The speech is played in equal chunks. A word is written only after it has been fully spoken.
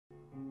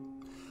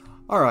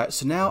Alright,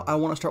 so now I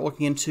want to start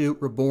looking into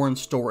Reborn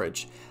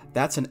Storage.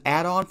 That's an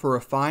add-on for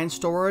Refined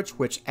Storage,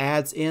 which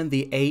adds in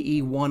the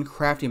AE1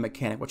 crafting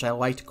mechanic, which I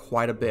liked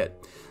quite a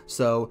bit.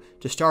 So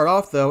to start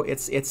off though,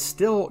 it's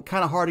still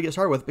kind of hard to get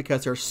started with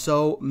because there's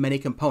so many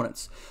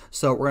components.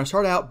 So we're going to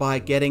start out by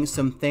getting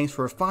some things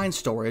for Refined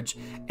Storage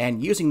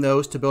and using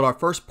those to build our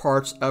first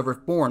parts of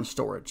Reborn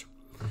Storage.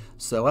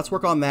 So let's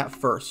work on that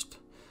first.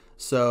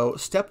 So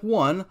step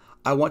one,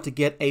 I want to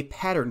get a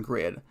pattern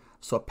grid.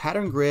 So a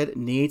pattern grid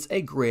needs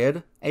a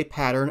grid, a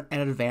pattern,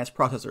 and an advanced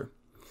processor.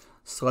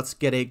 So let's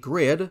get a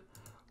grid,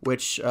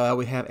 which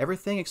we have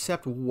everything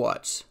except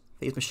what?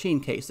 These machine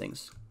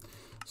casings.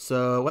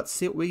 So let's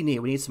see what we need.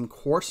 We need some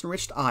quartz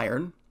enriched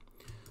iron.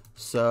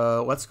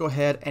 So let's go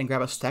ahead and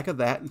grab a stack of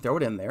that and throw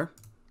it in there.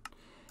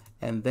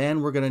 And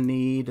then we're going to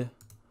need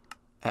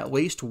at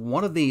least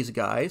one of these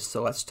guys.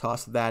 So let's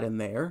toss that in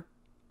there.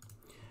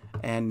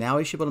 And now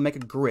we should be able to make a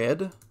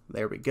grid.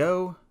 There we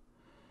go.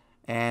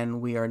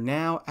 And we are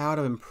now out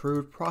of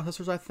improved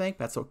processors, I think.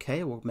 That's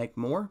okay. We'll make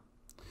more.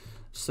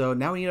 So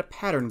now we need a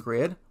pattern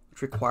grid,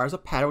 which requires a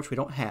pattern, which we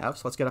don't have.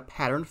 So let's get a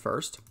pattern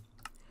first.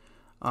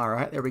 All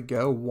right, there we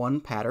go. One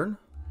pattern.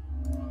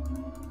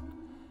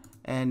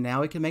 And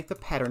now we can make the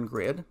pattern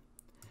grid.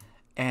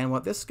 And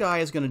what this guy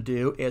is going to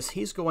do is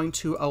he's going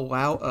to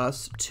allow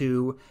us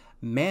to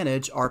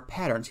manage our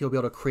patterns. He'll be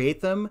able to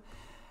create them.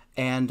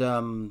 And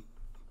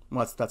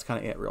well, that's kind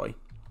of it, really.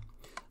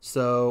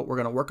 So we're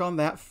going to work on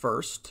that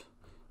first.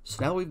 So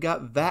now that we've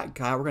got that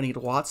guy, we're going to need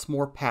lots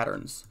more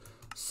patterns.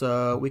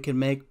 So we can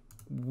make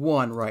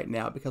one right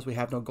now because we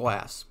have no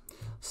glass.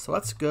 So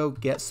let's go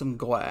get some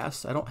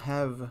glass. I don't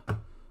have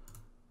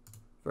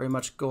very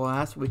much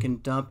glass. We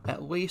can dump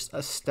at least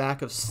a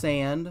stack of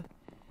sand.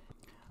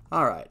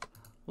 All right,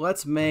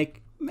 let's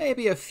make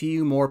maybe a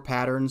few more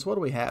patterns. What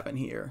do we have in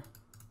here?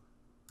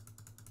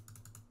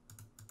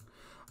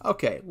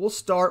 Okay, we'll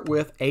start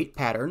with 8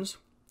 patterns.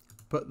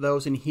 Put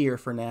those in here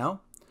for now.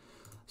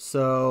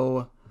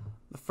 So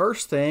the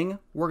first thing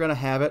we're going to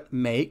have it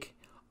make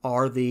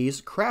are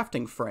these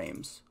crafting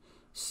frames.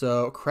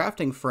 So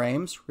crafting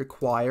frames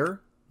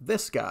require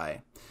this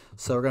guy.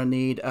 So we're going to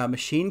need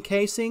machine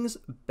casings,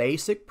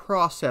 basic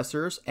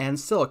processors, and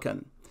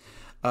silicon.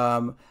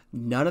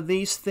 None of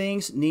these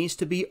things needs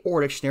to be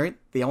ore dictionary.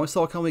 The only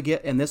silicon we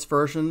get in this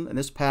version, in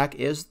this pack,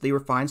 is the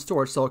refined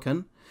storage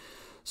silicon.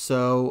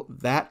 So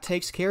that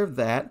takes care of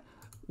that.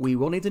 We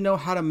will need to know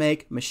how to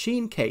make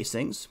machine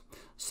casings.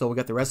 So we'll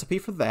get the recipe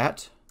for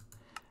that.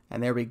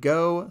 And there we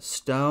go,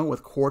 stone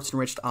with quartz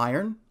enriched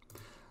iron.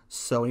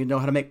 So we need to know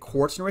how to make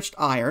quartz enriched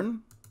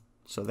iron.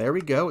 So there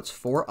we go, it's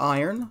 4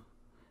 iron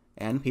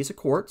and a piece of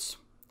quartz.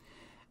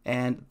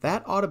 And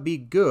that ought to be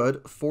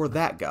good for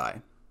that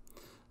guy.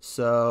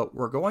 So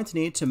we're going to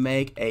need to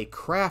make a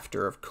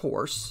crafter, of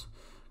course,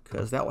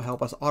 because that will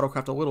help us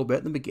autocraft a little bit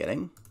in the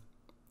beginning.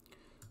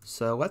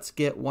 So let's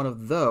get one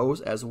of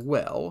those as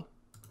well.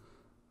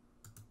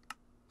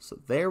 So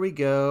there we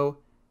go.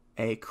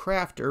 A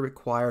crafter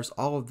requires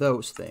all of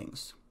those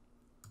things.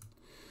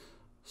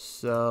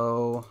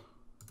 So,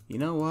 you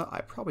know what?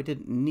 I probably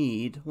didn't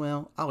need,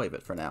 well, I'll leave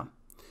it for now.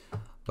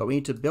 But we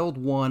need to build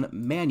one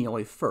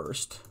manually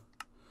first.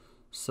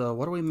 So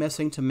what are we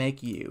missing to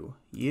make you?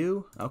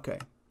 You? Okay.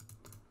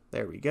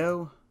 There we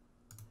go.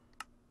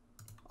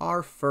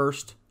 Our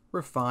first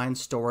refined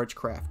storage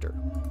crafter.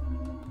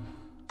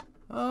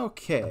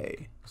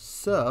 Okay,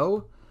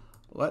 so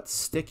let's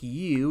stick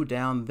you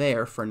down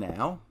there for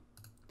now.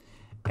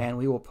 And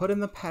we will put in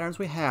the patterns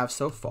we have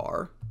so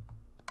far.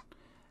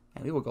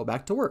 And we will go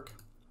back to work.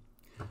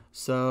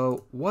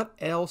 So what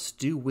else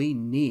do we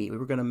need? We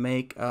were going to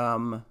make,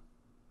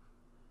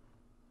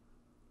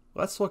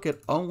 let's look at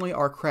only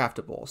our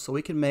craftables. So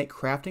we can make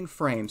crafting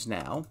frames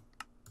now.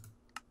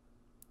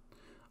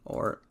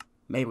 Or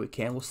maybe we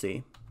can, we'll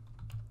see.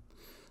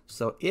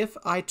 So if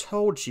I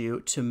told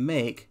you to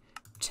make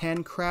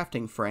 10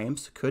 crafting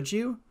frames, could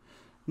you?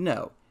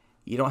 No.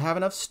 You don't have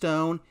enough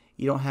stone.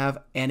 You don't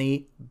have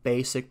any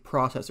basic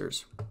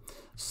processors.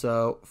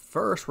 So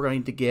first we're going to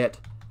need to get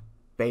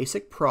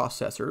basic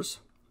processors.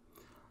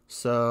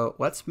 So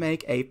let's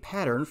make a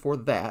pattern for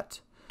that.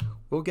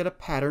 We'll get a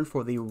pattern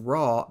for the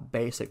raw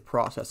basic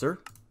processor.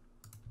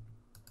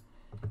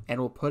 And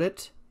we'll put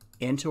it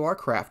into our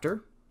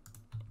crafter.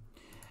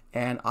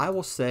 And I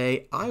will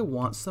say I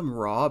want some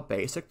raw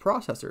basic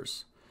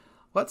processors.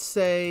 Let's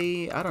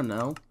say, I don't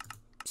know,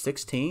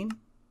 16?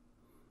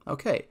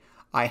 Okay,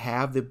 I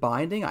have the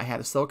binding, I have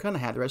the silicon, I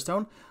have the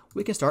redstone.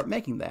 We can start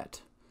making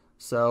that.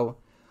 So,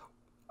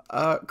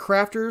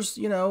 crafters,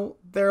 you know,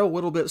 they're a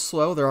little bit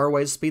slow. There are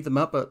ways to speed them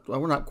up, but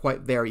we're not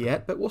quite there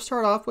yet. But we'll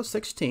start off with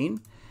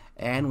 16,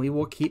 and we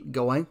will keep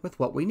going with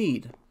what we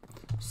need.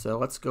 So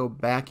let's go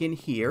back in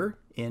here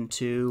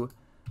into,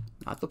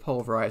 not the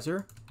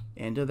pulverizer,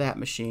 into that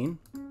machine.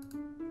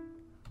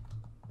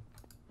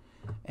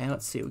 And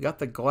let's see, we got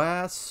the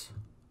glass.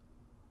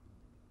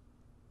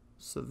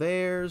 So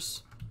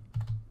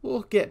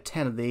we'll get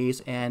 10 of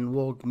these and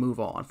we'll move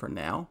on for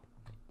now.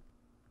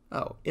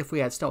 Oh, if we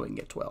had stone, we can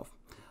get 12.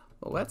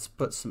 Well, let's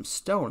put some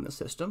stone in the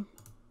system.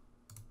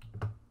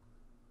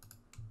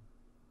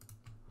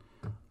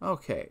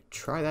 Okay,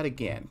 try that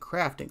again.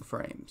 Crafting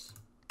frames.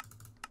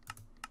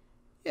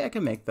 Yeah, I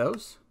can make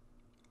those.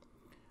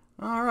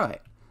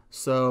 Alright,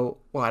 so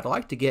what I'd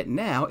like to get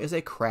now is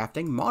a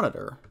crafting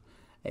monitor.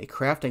 A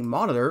crafting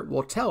monitor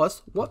will tell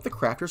us what the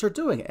crafters are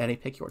doing at any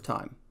particular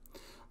time.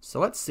 So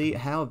let's see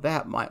how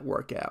that might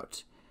work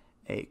out.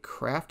 A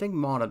crafting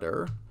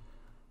monitor.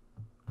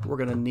 We're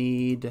going to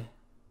need...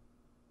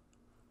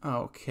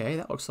 Okay,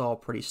 that looks all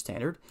pretty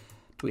standard.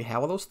 Do we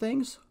have all those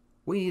things?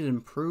 We need an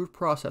improved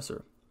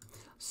processor.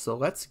 So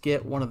let's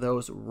get one of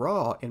those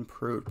raw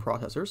improved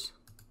processors.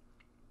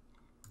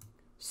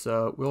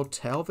 So we'll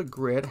tell the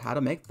grid how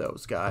to make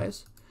those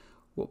guys.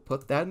 We'll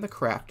put that in the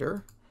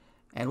crafter.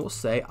 And we'll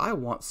say, I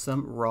want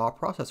some raw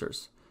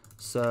processors.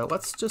 So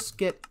let's just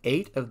get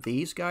 8 of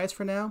these guys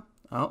for now.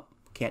 Oh,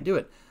 can't do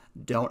it.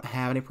 Don't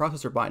have any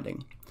processor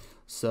binding.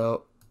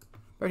 So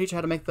better teach you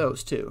how to make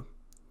those too.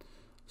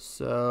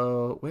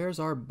 So where's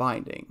our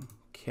binding?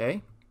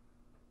 Okay.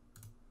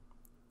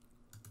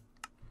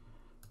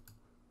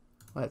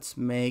 Let's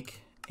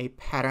make a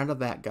pattern of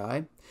that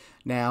guy.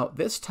 Now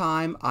this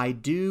time I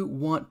do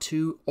want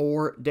to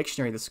OR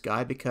dictionary this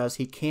guy because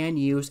he can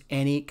use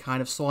any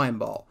kind of slime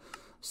ball.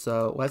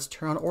 So let's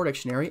turn on OR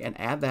dictionary and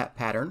add that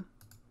pattern.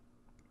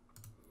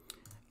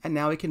 And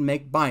now we can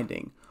make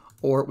binding.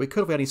 Or we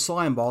could have had any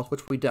slime balls,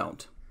 which we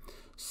don't.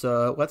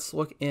 So let's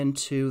look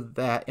into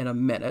that in a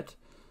minute.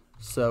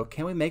 So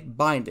can we make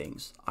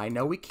bindings? I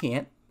know we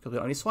can't because we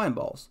don't have any slime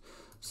balls.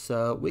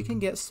 So we can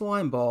get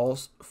slime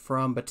balls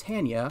from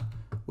Botania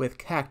with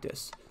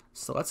cactus.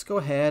 So let's go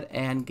ahead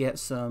and get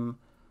some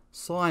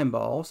slime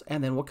balls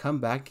and then we'll come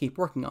back and keep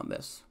working on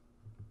this.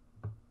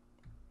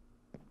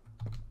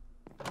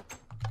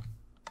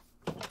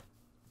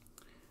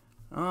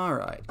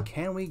 Alright,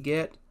 can we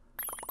get...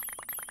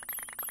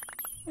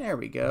 There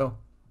we go.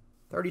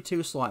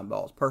 32 slime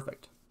balls.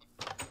 Perfect.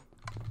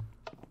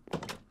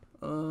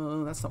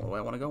 That's not where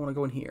I want to go. I want to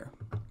go in here.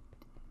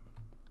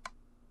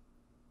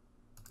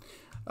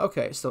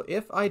 Okay, so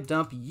if I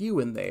dump you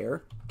in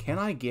there, can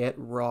I get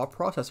raw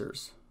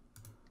processors?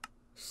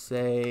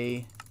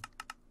 Say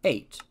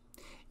 8.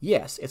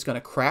 Yes, it's going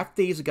to craft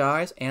these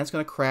guys, and it's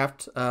going to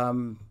craft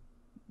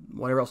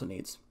whatever else it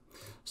needs.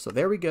 So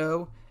there we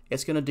go.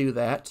 It's going to do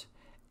that.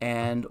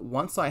 And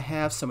once I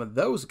have some of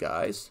those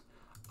guys,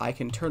 I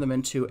can turn them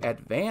into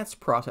advanced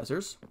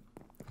processors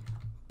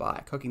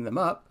by cooking them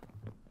up.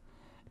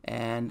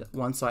 And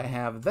once I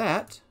have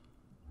that,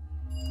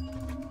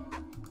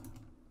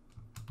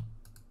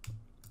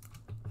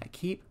 I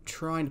keep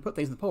trying to put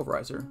things in the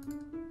pulverizer.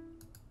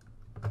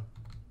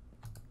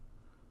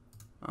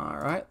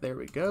 Alright, there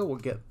we go. We'll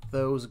get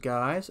those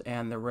guys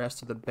and the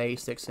rest of the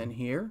basics in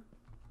here.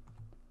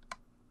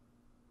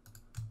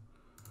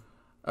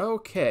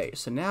 Okay,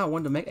 so now I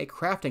wanted to make a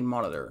crafting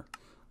monitor.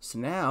 So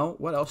now,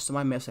 what else am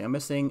I missing? I'm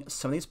missing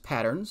some of these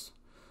patterns.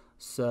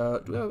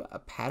 So, do we have a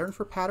pattern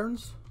for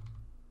patterns?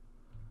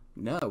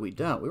 No, we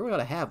don't. We really ought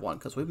to have one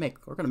because we're going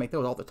to make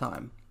those all the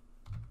time.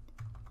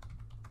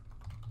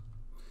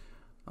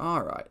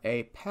 Alright,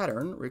 a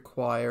pattern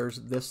requires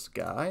this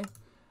guy.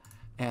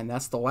 And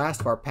that's the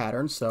last of our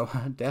patterns, so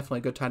definitely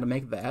a good time to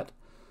make that.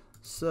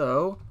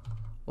 So,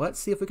 let's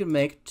see if we can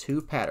make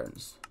 2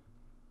 patterns.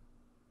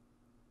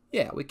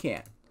 Yeah, we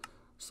can.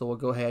 So we'll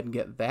go ahead and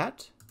get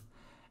that.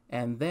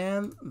 And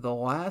then the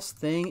last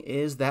thing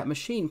is that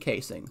machine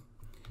casing.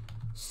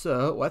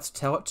 So let's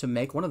tell it to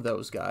make one of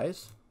those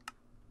guys.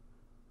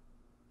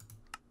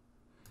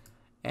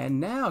 And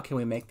now can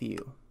we make the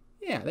U?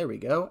 Yeah, there we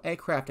go. A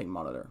crafting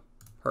monitor.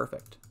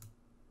 Perfect.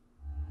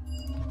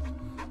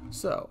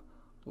 So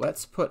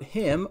let's put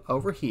him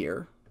over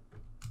here.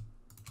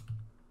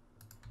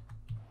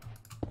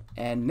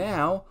 And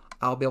now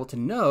I'll be able to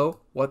know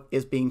what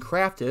is being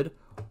crafted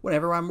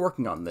whenever I'm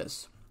working on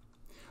this.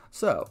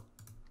 So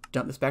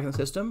dump this back in the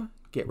system,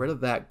 get rid of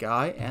that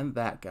guy and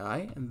that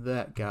guy and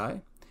that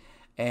guy.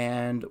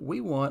 And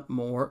we want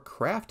more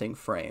crafting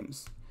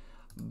frames.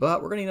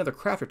 But we're going to need another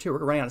crafter too. We're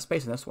running out of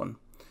space in this one.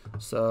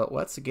 So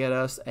let's get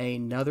us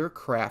another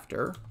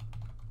crafter.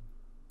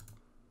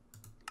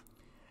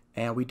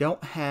 And we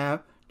don't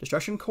have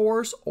destruction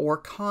cores or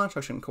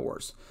construction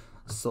cores.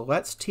 So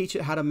let's teach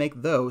it how to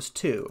make those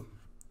too.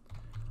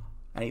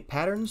 Any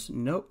patterns?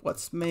 Nope.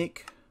 Let's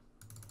make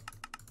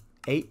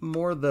 8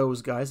 more of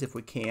those guys if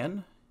we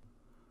can.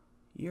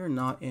 You're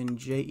not in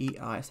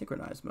JEI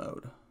synchronized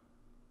mode.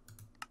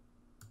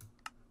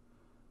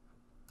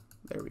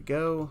 There we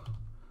go.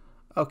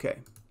 Okay.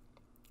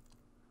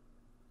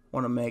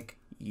 Want to make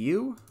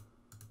you.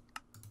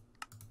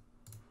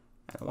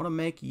 And I want to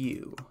make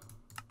you.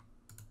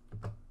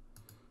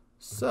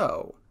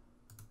 So,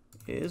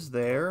 is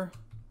there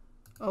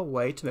a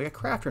way to make a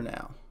crafter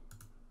now?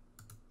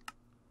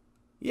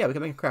 Yeah, we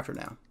can make a crafter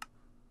now.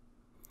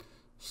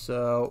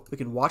 So, we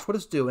can watch what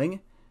it's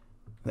doing.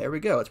 There we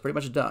go. It's pretty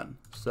much done.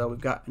 So,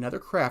 we've got another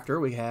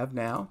crafter we have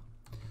now.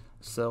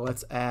 So,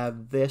 let's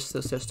add this to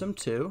the system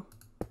too.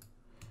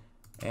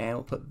 And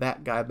we'll put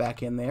that guy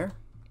back in there.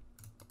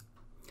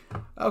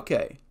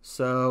 Okay,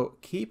 so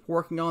keep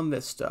working on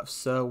this stuff.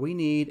 So we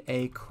need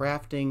a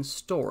crafting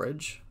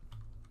storage.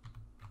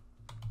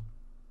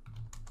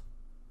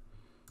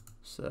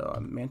 So I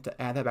meant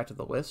to add that back to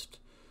the list.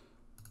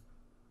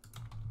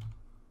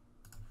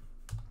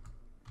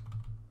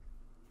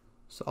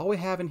 So all we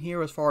have in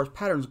here as far as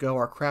patterns go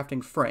are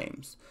crafting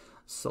frames.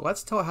 So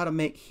let's tell it how to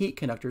make heat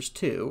conductors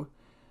too,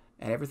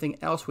 and everything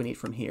else we need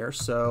from here.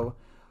 So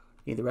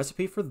we need the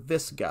recipe for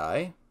this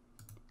guy.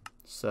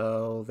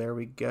 So there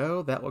we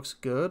go, that looks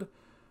good.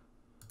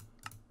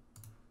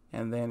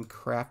 And then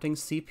crafting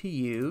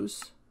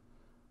CPUs.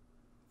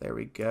 There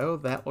we go,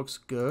 that looks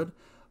good.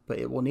 But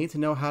it will need to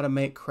know how to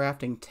make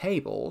crafting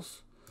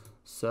tables.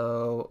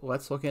 So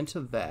let's look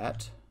into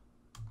that.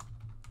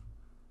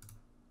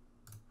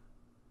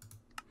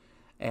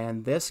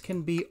 And this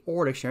can be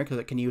OR dictionary because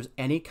it can use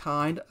any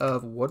kind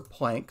of wood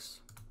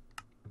planks.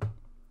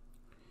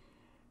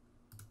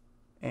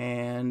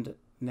 And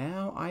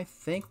now I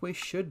think we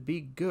should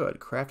be good.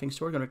 Crafting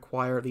storage is going to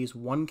require these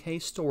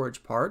 1K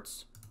storage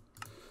parts.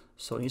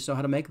 So it needs to know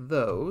how to make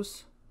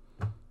those.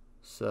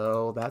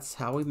 So that's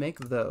how we make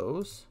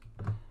those.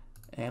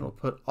 And we'll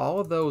put all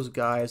of those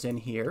guys in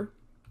here.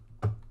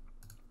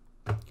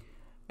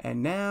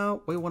 And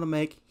now we want to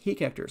make heat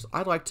connectors.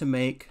 I'd like to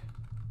make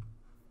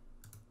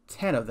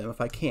 10 of them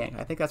if I can.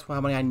 I think that's how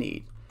many I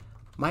need.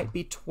 Might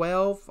be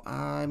 12.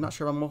 I'm not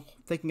sure if I'm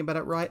thinking about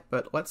it right,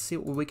 but let's see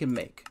what we can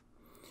make.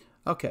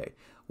 Okay,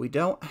 we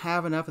don't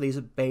have enough of these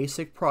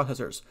basic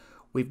processors.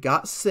 We've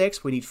got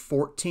 6, we need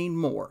 14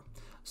 more.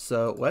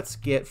 So let's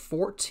get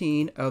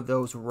 14 of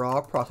those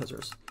raw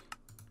processors.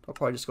 I'll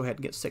probably just go ahead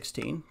and get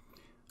 16.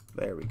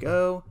 There we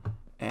go.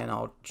 And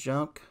I'll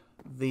junk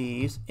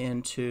these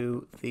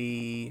into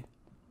the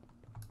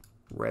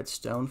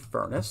redstone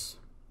furnace.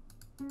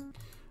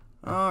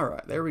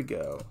 Alright, there we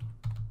go.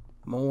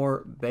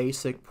 More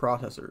basic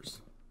processors.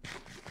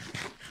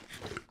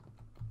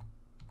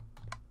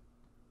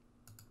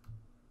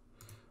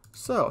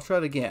 So, let's try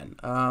it again.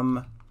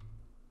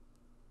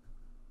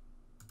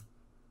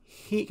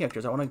 Heat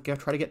connectors. I want to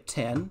try to get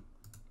 10.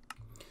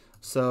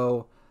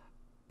 So,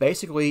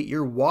 basically,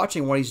 you're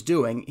watching what he's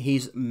doing.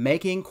 He's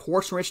making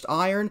quartz-enriched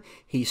iron.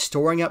 He's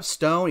storing up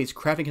stone. He's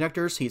crafting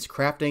connectors. He's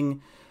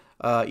crafting,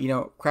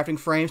 crafting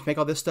frames, make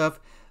all this stuff.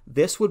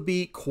 This would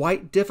be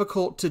quite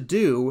difficult to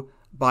do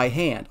by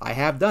hand. I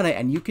have done it,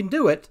 and you can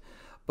do it,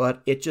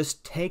 but it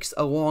just takes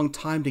a long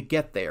time to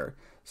get there.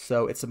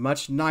 So it's a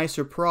much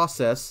nicer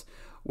process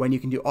when you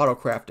can do auto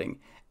crafting.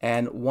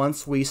 And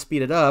once we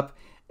speed it up,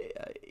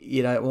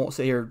 it won't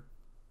sit here.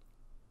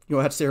 You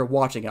won't have to sit here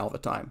watching it all the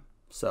time.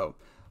 So,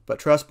 but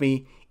trust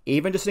me,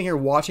 even just sitting here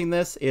watching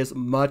this is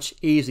much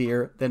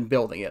easier than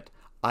building it.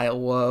 I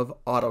love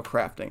auto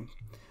crafting.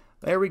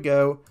 There we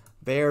go.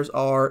 There's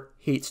our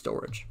heat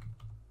storage.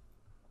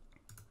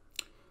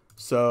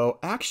 So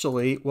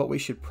actually, what we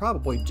should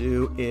probably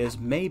do is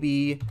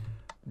maybe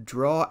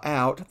draw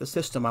out the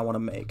system I want to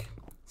make.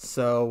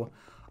 So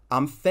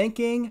I'm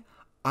thinking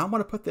I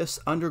want to put this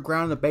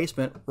underground in the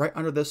basement, right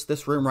under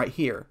this room right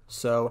here.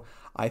 So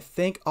I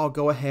think I'll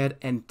go ahead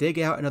and dig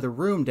out another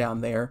room down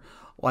there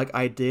like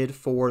I did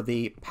for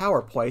the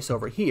power place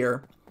over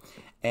here.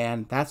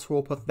 And that's where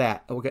we'll put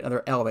that. And we'll get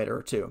another elevator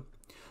or two.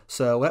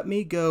 So let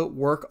me go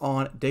work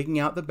on digging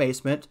out the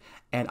basement,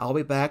 and I'll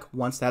be back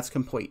once that's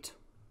complete.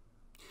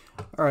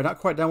 Alright, not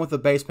quite done with the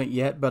basement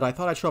yet, but I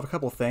thought I'd show off a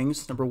couple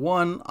things. Number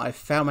one, I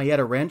found my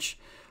Yeta wrench.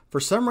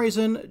 For some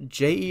reason,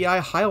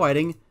 JEI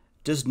highlighting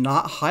does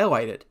not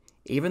highlight it,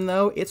 even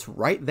though it's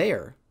right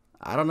there.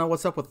 I don't know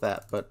what's up with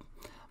that, but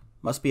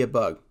must be a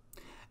bug.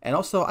 And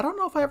also, I don't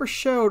know if I ever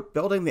showed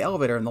building the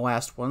elevator in the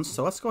last one,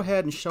 so let's go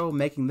ahead and show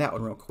making that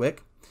one real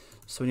quick.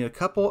 So we need a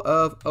couple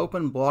of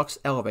open blocks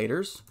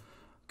elevators.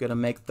 Gonna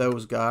make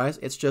those guys.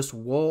 It's just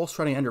wool,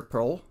 threading, ender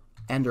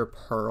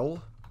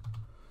pearl.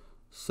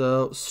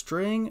 So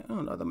string,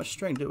 oh, not that much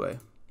string, do I?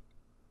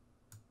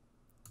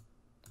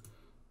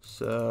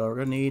 So we're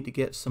gonna need to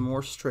get some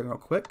more string real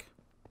quick.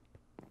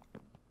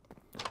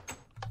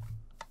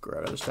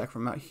 Grab another stack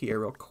from out here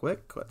real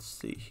quick. Let's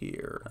see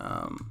here.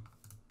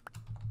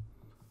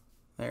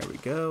 There we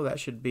go. That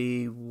should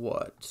be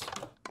what?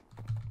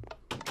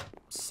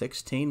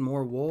 16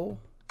 more wool.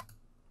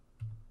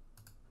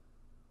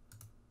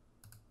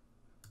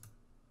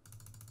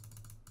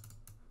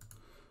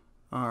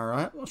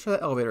 Alright, let's try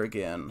the elevator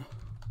again.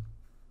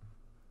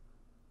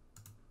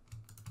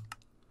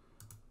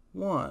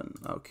 1,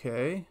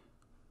 okay.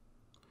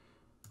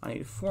 I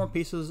need 4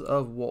 pieces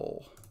of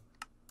wool.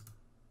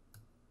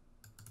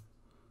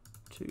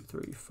 2,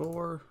 3,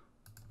 4.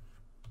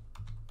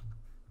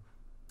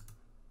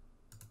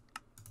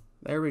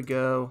 There we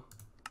go.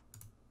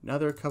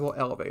 Another couple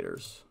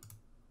elevators.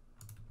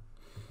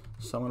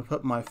 So I'm going to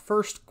put my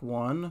first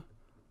one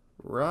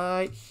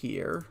right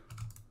here.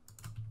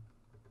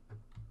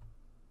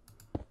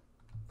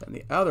 Then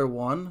the other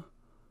one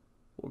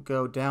will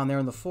go down there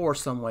on the floor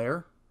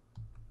somewhere.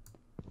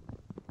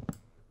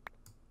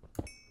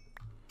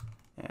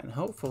 And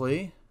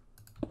hopefully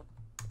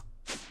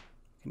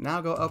can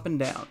now go up and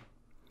down.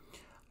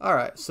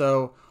 Alright,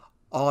 so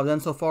all I've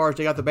done so far is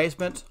dig out the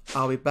basement.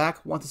 I'll be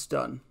back once it's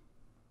done.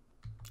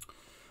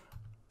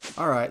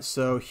 Alright,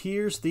 so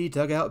here's the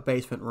dugout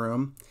basement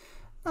room.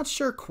 Not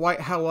sure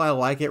quite how I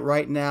like it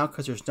right now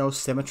because there's no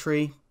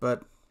symmetry,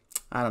 but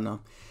I don't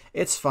know.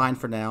 It's fine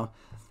for now.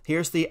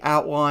 Here's the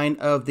outline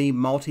of the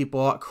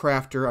multi-block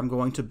crafter I'm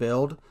going to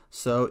build.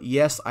 So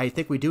yes, I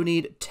think we do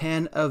need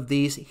 10 of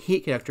these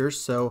heat connectors.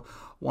 So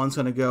one's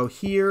going to go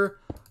here,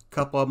 a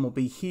couple of them will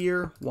be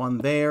here, one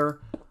there,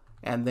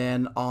 and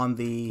then on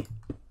the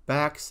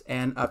backs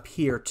and up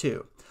here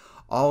too.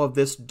 All of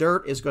this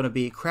dirt is going to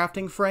be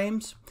crafting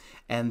frames,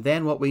 and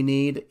then what we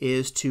need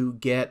is to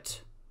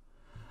get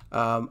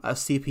a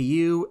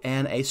CPU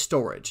and a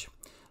storage.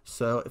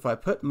 So if I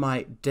put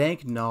my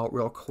dank null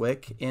real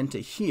quick into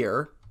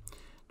here,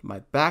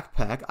 my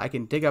backpack, I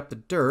can dig up the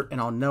dirt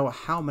and I'll know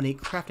how many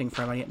crafting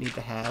frames I need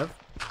to have.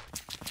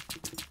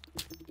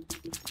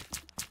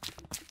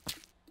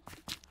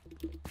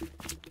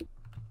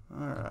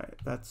 Alright,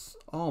 that's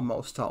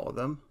almost all of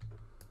them.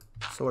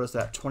 So what is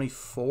that,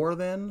 24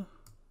 then?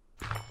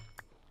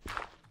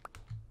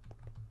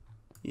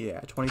 Yeah,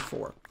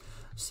 24.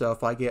 So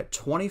if I get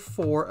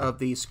 24 of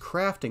these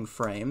crafting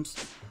frames,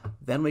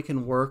 then we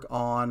can work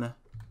on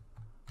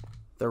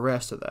the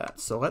rest of that.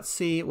 So let's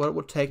see what it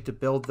would take to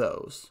build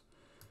those.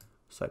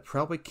 So I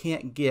probably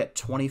can't get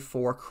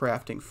 24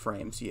 crafting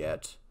frames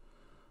yet.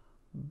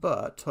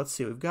 But let's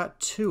see, we've got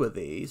 2 of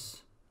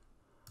these.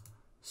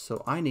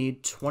 So I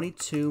need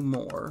 22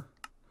 more.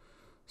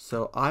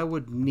 So I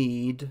would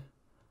need,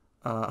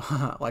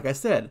 like I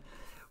said,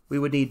 we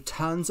would need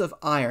tons of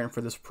iron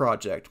for this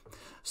project.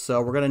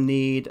 So we're going to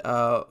need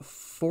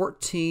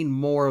 14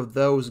 more of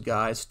those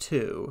guys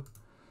too.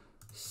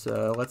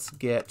 So let's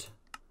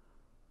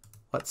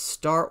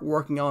start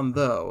working on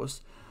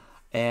those.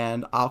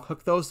 And I'll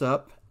hook those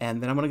up,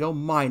 and then I'm going to go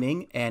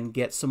mining and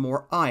get some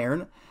more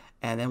iron,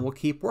 and then we'll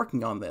keep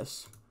working on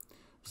this.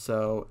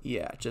 So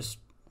yeah,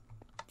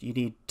 you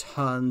need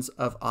tons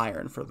of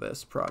iron for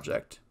this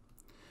project.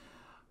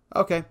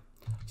 Okay,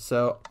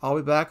 so I'll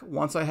be back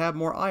once I have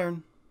more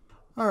iron.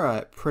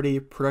 Alright, pretty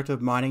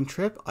productive mining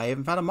trip. I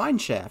even found a mine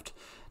shaft.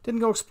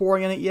 Didn't go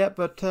exploring in it yet,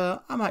 but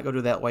I might go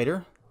do that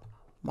later.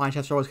 Mine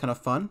shafts are always kind of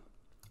fun.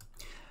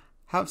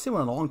 Haven't seen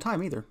one in a long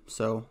time either,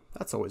 so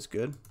that's always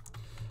good.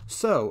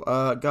 So,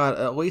 got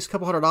at least a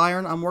couple hundred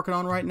iron I'm working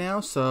on right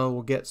now, so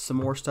we'll get some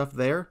more stuff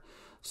there.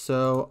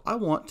 So, I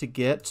want to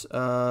get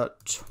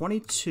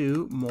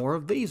 22 more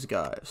of these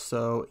guys.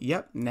 So,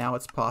 yep, now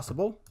it's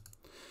possible.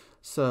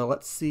 So,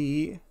 let's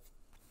see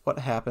what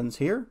happens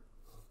here.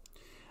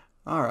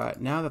 Alright,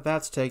 now that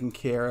that's taken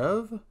care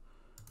of,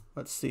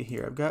 let's see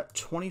here. I've got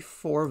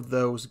 24 of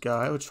those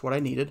guys, which is what I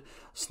needed.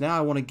 So now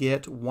I want to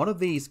get one of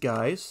these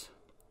guys,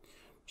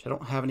 which I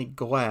don't have any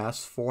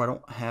glass for. I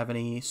don't have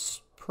any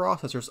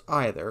processors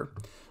either.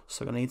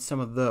 So I'm going to need some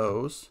of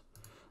those.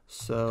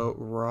 So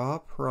raw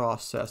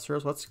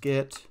processors, let's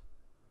get,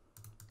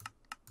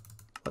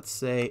 let's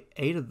say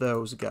 8 of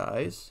those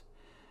guys.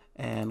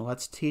 And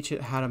let's teach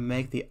it how to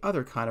make the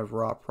other kind of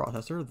raw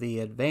processor, the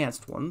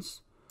advanced ones.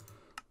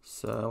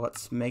 So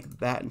let's make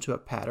that into a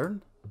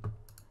pattern.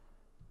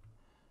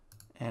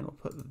 And we'll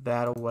put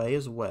that away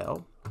as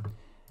well.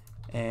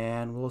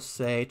 And we'll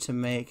say to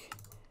make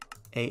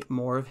 8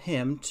 more of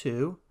him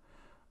too.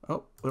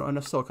 Oh, we don't have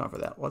enough silicon for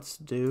that. Let's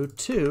do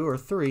 2 or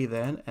 3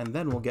 then, and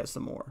then we'll get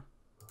some more.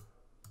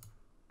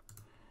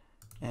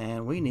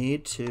 And we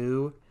need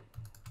to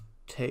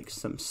take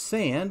some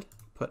sand,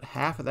 put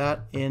half of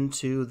that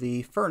into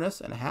the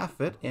furnace and half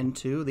of it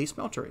into the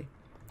smeltery.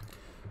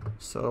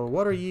 So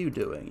what are you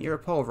doing? You're a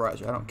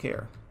pulverizer, I don't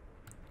care.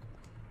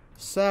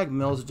 Sag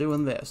mill's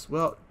doing this.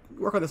 Well,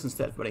 work on this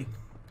instead, buddy.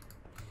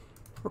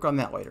 Work on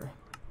that later.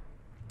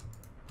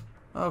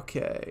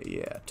 Okay,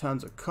 yeah,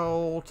 tons of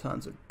coal,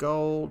 tons of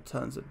gold,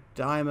 tons of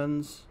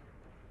diamonds.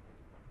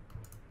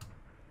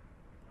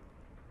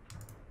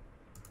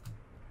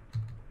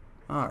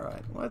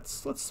 Alright,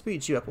 let's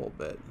speed you up a little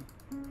bit.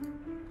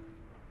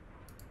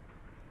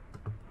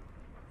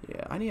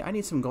 Yeah, I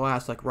need some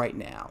glass like right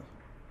now.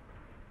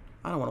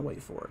 I don't want to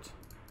wait for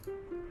it.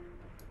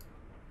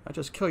 I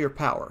just kill your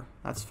power.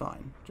 That's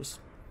fine. Just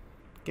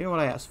give me what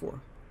I asked for.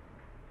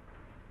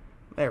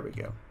 There we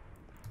go.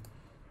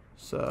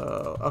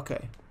 So,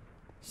 okay.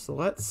 So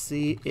let's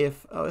see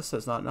if... Oh, this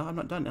says not... No, I'm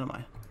not done, am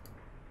I?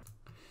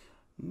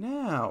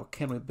 Now,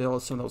 can we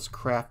build some of those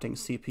crafting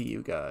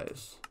CPU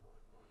guys?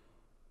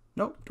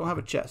 Nope, don't have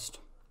a chest.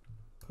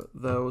 Put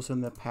those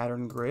in the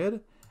pattern grid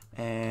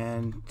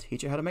and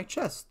teach you how to make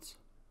chests.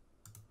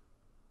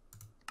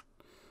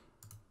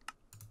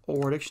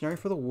 Or dictionary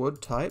for the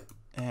wood type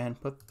and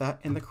put that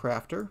in the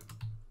crafter.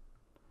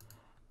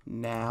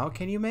 Now,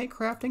 can you make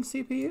crafting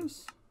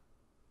CPUs?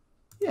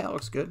 Yeah, it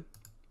looks good.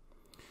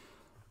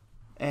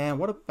 And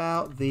what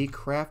about the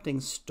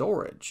crafting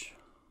storage?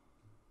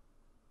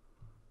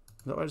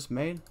 Is that what I just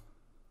made?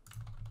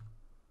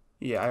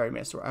 Yeah, I already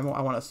made a storage.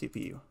 I want a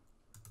CPU.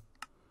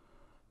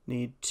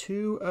 Need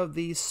 2 of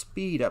these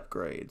speed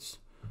upgrades.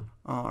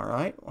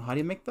 Alright, well, how do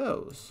you make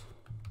those?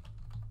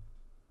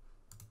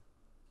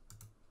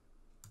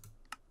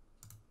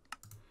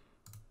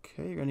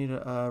 Okay, you're going to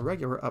need a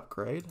regular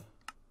upgrade.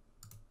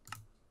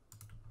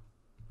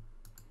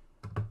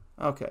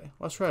 Okay,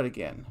 let's try it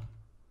again.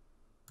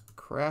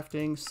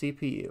 crafting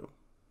CPU.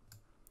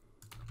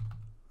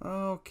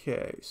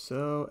 Okay,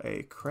 so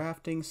a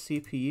crafting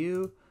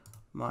CPU,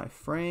 my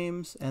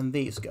frames, and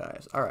these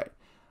guys. Alright,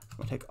 I'm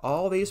going to take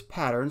all these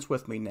patterns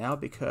with me now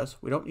because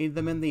we don't need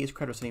them in these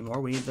credits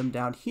anymore. We need them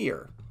down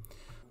here.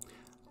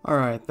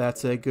 Alright,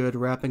 that's a good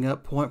wrapping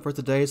up point for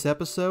today's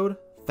episode.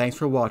 Thanks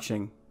for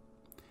watching.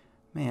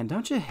 Man,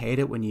 don't you hate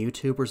it when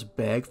YouTubers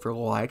beg for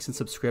likes and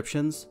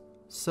subscriptions?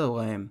 So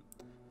lame.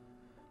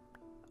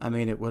 I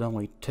mean, it would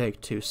only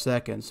take 2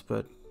 seconds,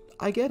 but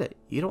I get it.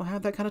 You don't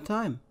have that kind of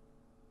time.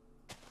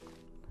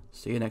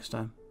 See you next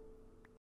time.